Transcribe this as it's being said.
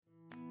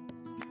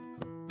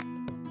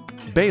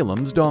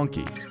Balaam's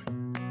donkey.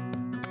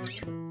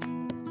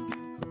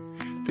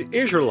 The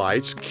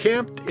Israelites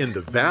camped in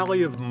the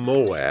valley of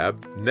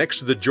Moab next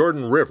to the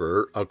Jordan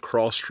River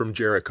across from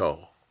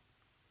Jericho.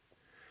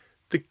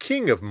 The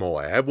king of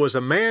Moab was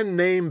a man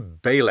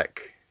named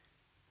Balak.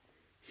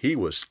 He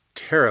was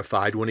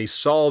terrified when he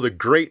saw the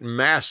great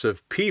mass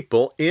of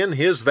people in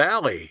his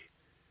valley.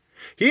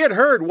 He had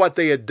heard what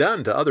they had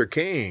done to other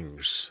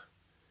kings.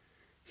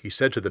 He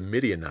said to the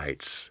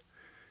Midianites,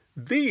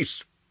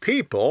 "These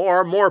people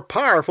are more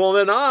powerful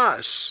than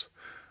us.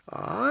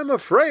 I'm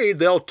afraid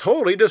they'll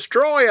totally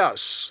destroy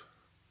us."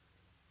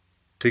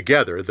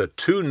 Together, the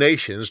two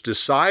nations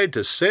decided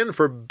to send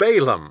for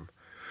Balaam,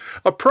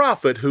 a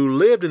prophet who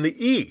lived in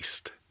the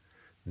east,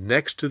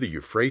 next to the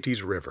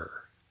Euphrates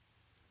River.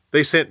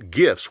 They sent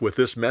gifts with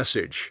this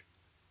message: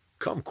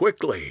 "Come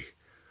quickly.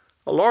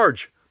 A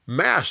large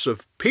mass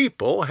of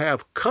people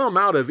have come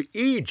out of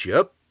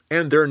Egypt,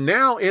 and they're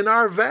now in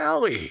our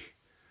valley.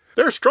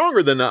 They're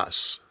stronger than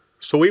us,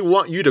 so we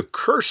want you to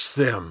curse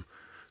them,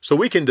 so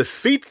we can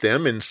defeat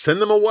them and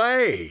send them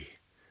away.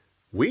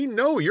 We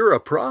know you're a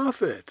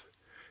prophet,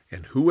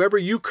 and whoever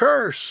you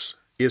curse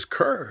is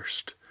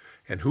cursed,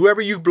 and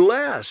whoever you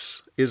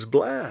bless is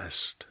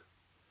blessed."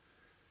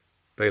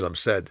 Balaam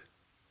said,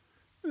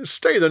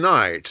 "Stay the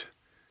night.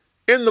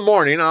 In the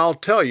morning I'll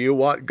tell you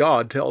what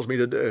God tells me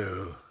to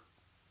do."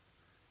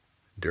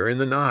 During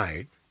the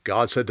night,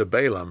 God said to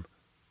Balaam,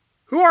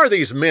 "Who are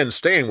these men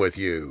staying with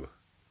you?"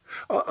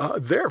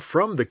 "They're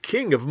from the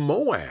king of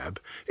Moab.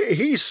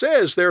 He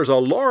says there's a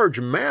large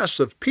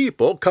mass of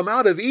people come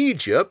out of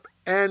Egypt,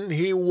 and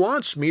he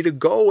wants me to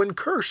go and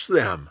curse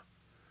them."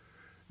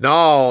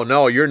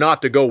 No, you're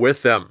not to go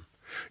with them.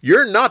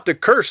 You're not to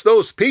curse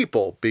those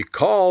people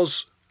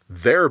because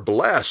they're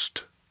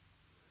blessed."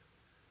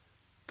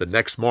 The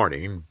next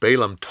morning,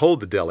 Balaam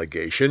told the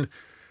delegation,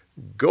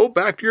 "Go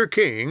back to your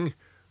king.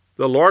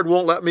 The Lord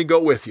won't let me go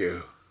with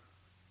you."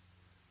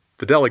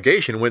 The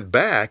delegation went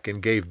back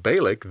and gave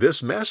Balak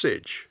this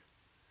message.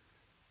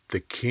 The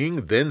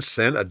king then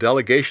sent a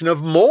delegation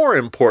of more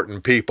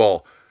important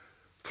people.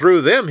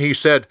 Through them he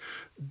said,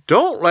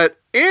 "Don't let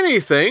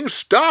anything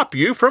stop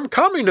you from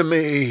coming to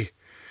me.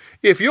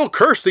 If you'll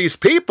curse these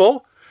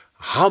people,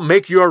 I'll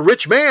make you a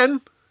rich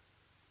man."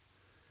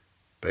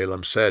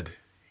 Balaam said,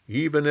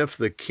 "Even if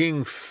the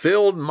king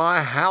filled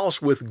my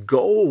house with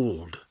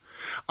gold,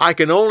 I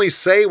can only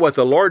say what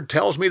the Lord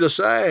tells me to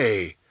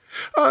say.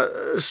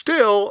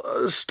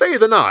 Still, stay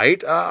the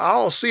night.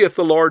 I'll see if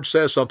the Lord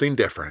says something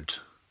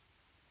different."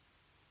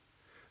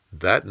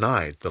 That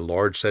night the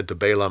Lord said to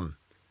Balaam,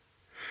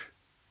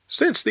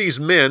 "Since these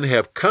men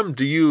have come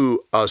to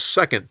you a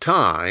second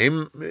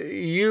time,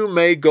 you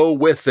may go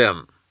with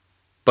them.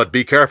 But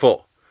be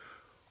careful.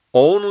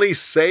 Only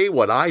say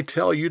what I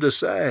tell you to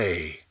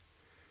say."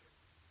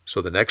 So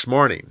the next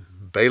morning,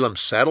 Balaam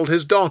saddled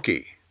his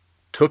donkey,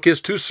 took his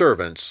 2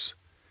 servants,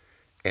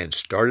 and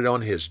started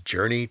on his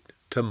journey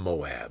to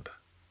Moab.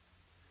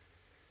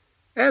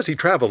 As he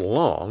traveled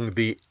along,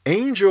 the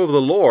angel of the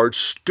Lord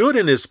stood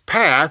in his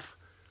path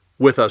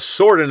with a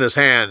sword in his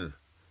hand.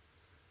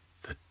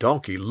 The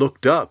donkey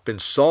looked up and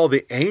saw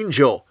the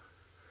angel,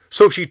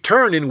 so she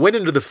turned and went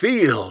into the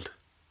field.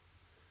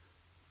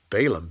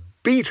 Balaam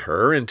beat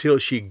her until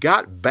she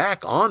got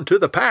back onto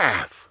the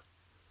path.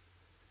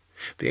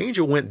 The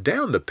angel went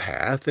down the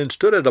path and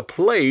stood at a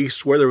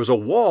place where there was a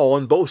wall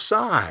on both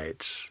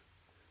sides.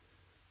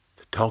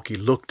 The donkey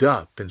looked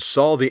up and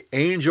saw the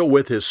angel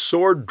with his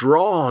sword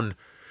drawn.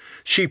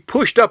 She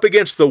pushed up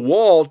against the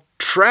wall,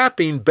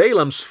 trapping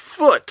Balaam's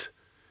foot.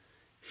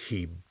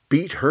 He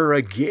beat her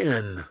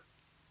again.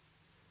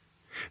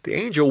 The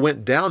angel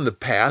went down the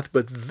path,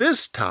 but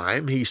this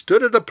time he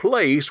stood at a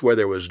place where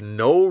there was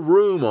no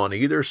room on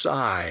either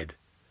side.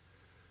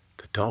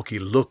 The donkey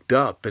looked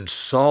up and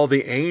saw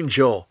the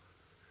angel,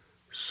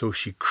 so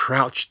she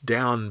crouched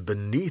down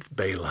beneath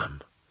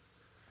Balaam.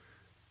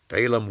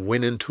 Balaam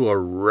went into a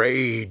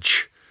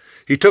rage.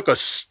 He took a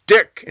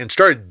stick and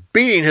started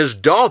beating his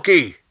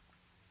donkey.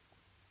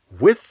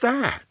 With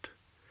that,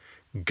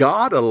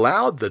 God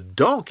allowed the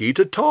donkey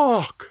to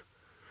talk.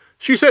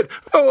 She said,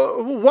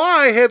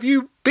 "Why have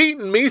you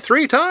beaten me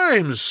 3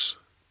 times?"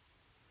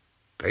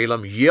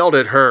 Balaam yelled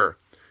at her,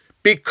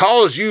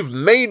 "Because you've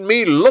made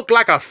me look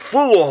like a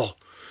fool.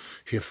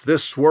 If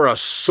this were a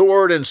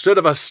sword instead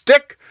of a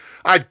stick,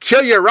 I'd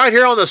kill you right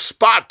here on the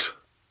spot."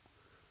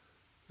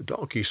 The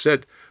donkey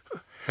said,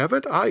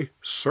 "Haven't I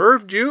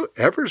served you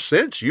ever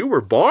since you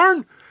were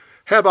born?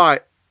 Have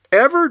I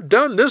ever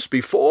done this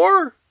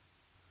before?"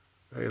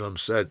 Balaam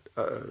said,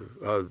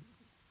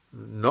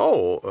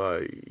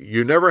 No,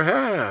 you never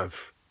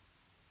have."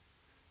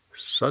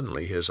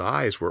 Suddenly his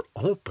eyes were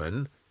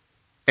open,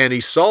 and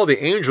he saw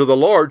the angel of the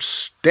Lord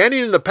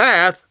standing in the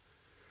path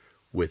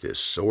with his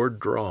sword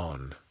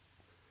drawn.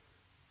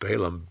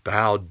 Balaam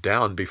bowed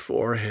down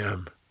before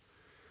him.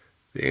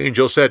 The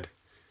angel said,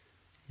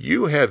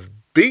 "You have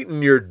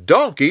beaten your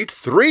donkey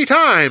 3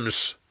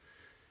 times.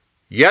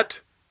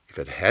 Yet, if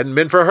it hadn't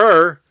been for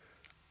her,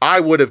 I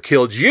would have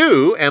killed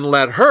you and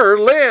let her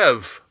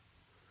live."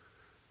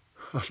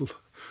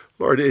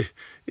 Lord,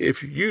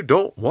 if you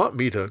don't want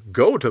me to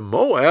go to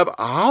Moab,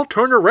 I'll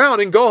turn around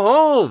and go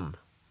home."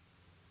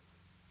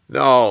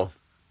 "No,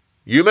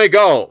 you may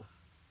go,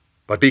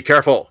 but be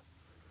careful.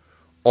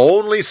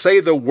 Only say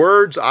the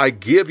words I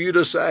give you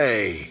to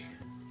say."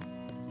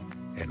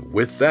 And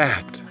with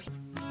that,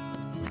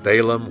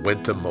 Balaam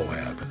went to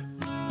Moab.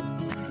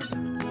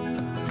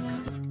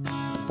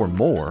 For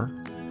more,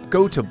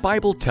 go to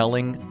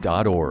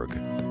BibleTelling.org.